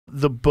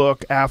the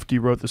book after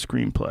you wrote the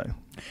screenplay.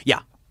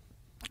 Yeah.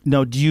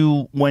 Now,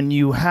 when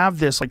you have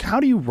this, like, how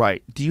do you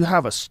write? Do you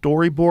have a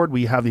storyboard where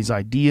you have these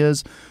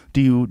ideas? Do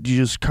you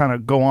just kind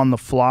of go on the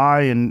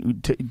fly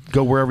and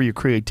go wherever your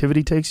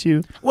creativity takes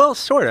you? Well,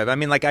 sort of. I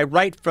mean, like, I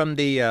write from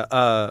the,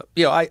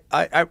 you know,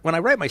 when I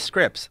write my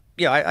scripts,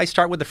 you know, I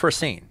start with the first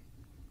scene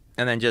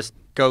and then just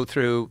go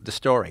through the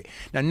story.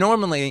 Now,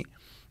 normally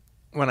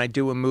when I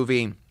do a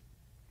movie,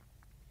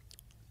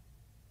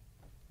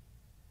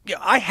 you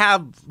know, I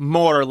have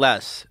more or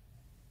less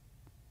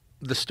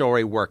the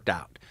story worked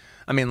out.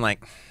 I mean,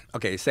 like,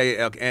 okay,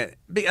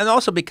 and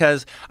also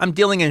because I'm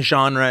dealing in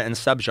genre and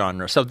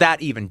subgenre, so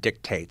that even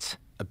dictates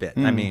a bit.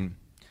 I mean,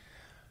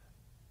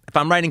 if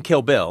I'm writing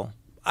Kill Bill,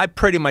 I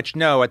pretty much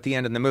know at the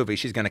end of the movie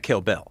she's going to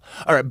kill Bill.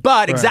 All right,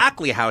 but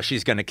exactly how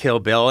she's going to kill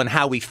Bill and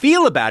how we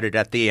feel about it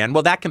at the end,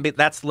 well,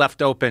 that's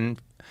left open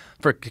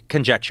for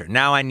conjecture.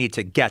 Now I need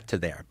to get to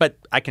there, but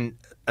I can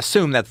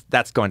assume that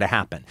that's going to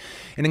happen.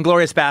 And in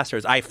Inglourious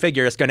Basterds, I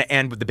figure it's going to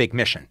end with the big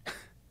mission.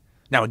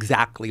 Now,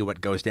 exactly what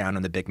goes down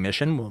in the big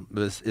mission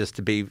is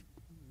to be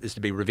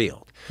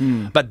revealed.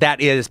 But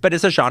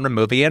it's a genre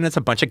movie, and it's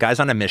a bunch of guys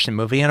on a mission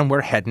movie, and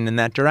we're heading in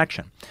that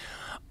direction.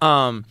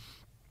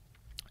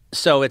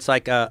 So it's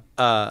like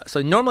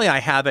so normally I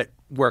have it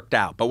worked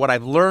out, but what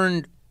I've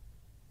learned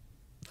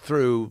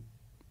through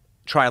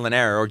trial and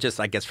error, or just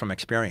I guess from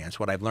experience,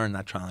 what I've learned,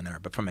 not trial and error,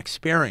 but from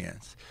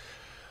experience,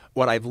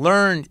 what I've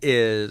learned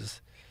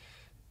is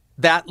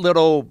that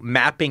little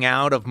mapping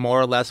out of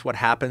more or less what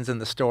happens in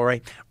the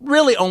story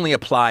really only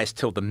applies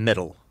till the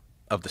middle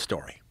of the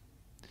story.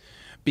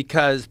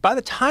 Because by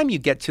the time you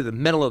get to the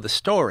middle of the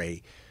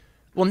story,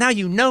 well, now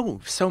you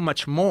know so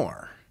much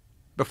more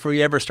before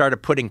you ever started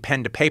putting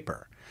pen to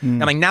paper.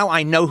 I mean, now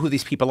I know who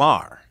these people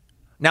are.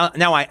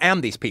 Now I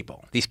am these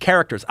people, these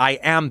characters. I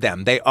am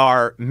them. They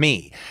are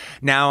me.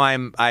 Now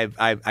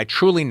I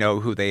truly know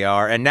who they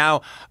are, and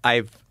now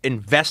I've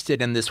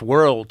invested in this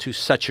world to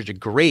such a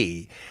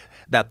degree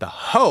that the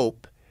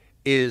hope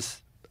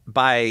is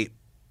by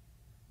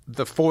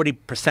the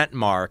 40%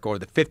 mark or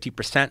the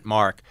 50%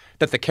 mark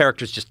that the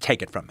characters just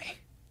take it from me.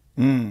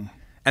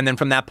 And then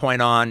from that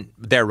point on,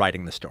 they're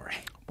writing the story.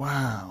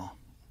 Wow.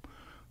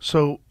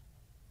 So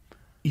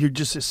you're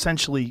just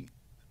essentially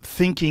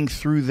thinking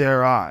through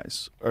their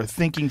eyes or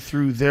thinking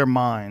through their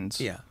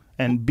minds. Yeah.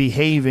 And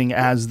behaving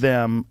as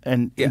them,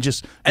 and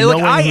just and look,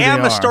 knowing I who they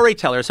am are. a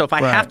storyteller, so if I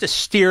have to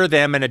steer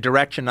them in a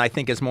direction I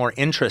think is more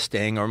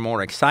interesting or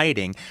more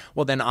exciting,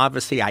 well, then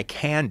obviously I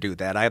can do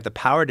that. I have the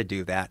power to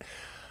do that.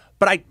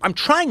 But I'm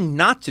trying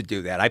not to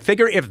do that. I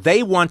figure if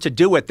they want to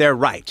do it, they're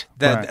right.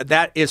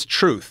 That is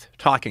truth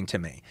talking to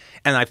me.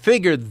 And I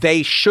figure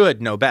they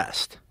should know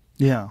best.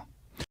 Yeah.